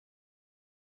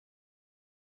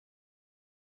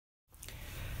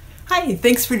Hi,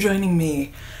 thanks for joining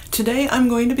me. Today I'm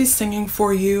going to be singing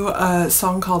for you a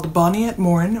song called Bonny At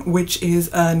Morn, which is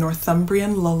a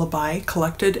Northumbrian lullaby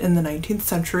collected in the 19th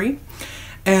century.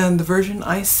 And the version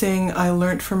I sing I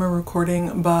learnt from a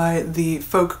recording by the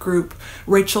folk group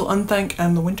Rachel Unthank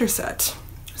and the Winterset.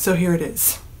 So here it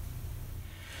is.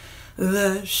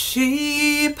 The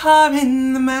sheep are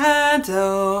in the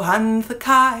meadow and the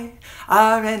kye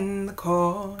are in the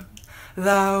corn.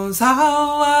 Thou's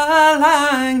our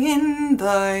lying in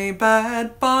thy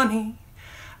bed, Bonny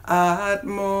at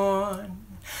morn.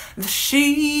 The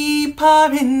sheep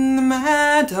are in the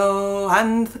meadow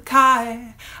and the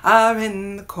kye are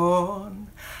in the corn.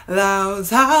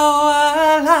 Thou's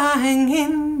our lying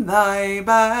in thy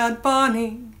bed,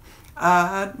 Bonny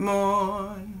at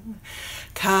morn.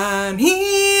 Can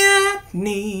he at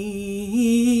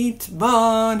neat,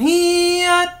 Bonny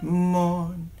at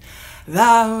morn?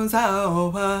 Thou's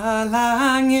our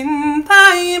lying in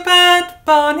thy bed,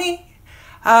 Bonny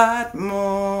at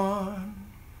morn.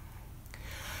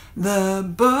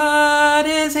 The bird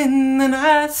is in the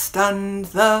nest and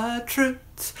the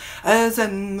trout is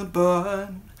in the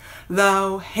burn.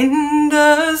 Thou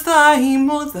hinders thy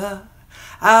mother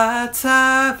at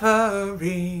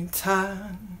every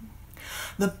turn.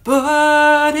 The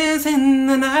bird is in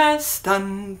the nest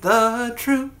and the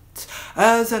trout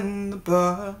is in the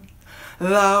burn.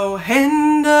 Thou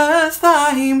hinderest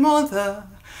thy mother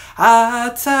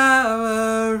at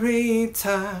every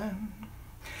turn.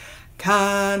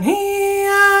 Can he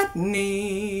at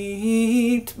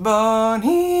neat,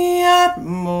 Bonny at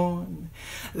morn?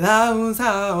 Thou's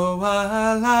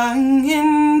our lying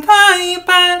in thy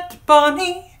bed,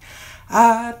 Bonny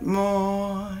at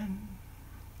morn.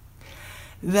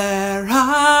 There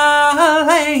are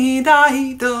laid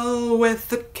idle with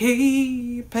the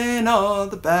keeping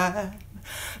of the bed.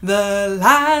 The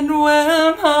lad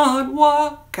will not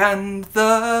walk and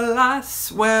the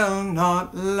lass will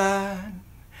not learn.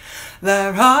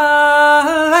 There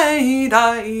are laid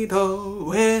idle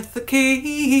with the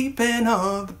keeping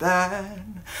of the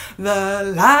bed.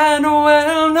 The lad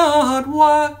will not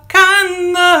walk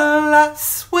and the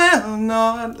lass will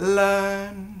not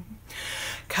learn.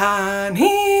 Can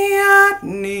he at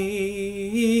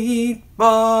neat,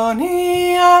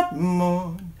 Bonny at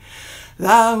morn?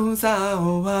 Thou's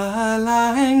our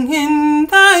lying in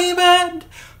thy bed,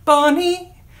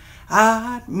 Bonny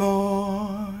at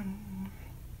morn.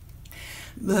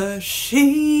 The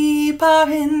sheep are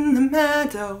in the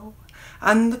meadow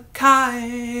and the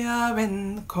kye are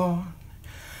in the corn.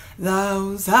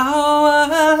 Thou's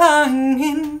our lying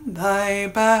in thy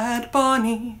bed,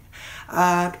 Bonny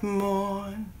at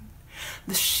morn.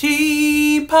 The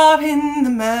sheep are in the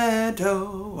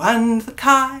meadow and the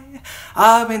kye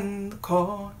are in the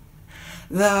corn.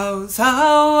 Thou's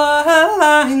our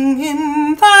lying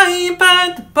in thy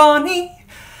bed, Bonny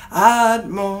at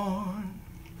morn.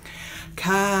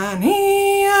 Can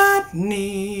he at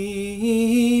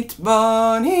neat,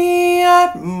 Bonny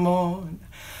at morn?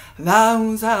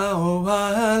 Thou's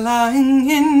our lying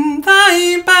in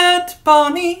thy bed,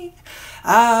 Bonny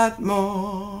at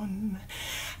morn.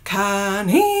 Can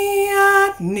he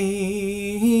at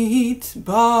neat,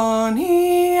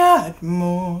 Bonny at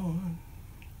morn?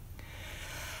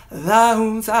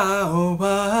 Thou's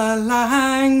our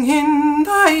lying in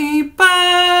thy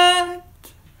bed,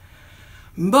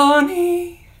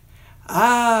 Bonny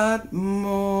at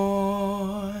morn.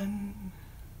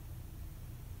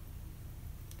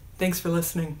 Thanks for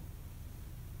listening.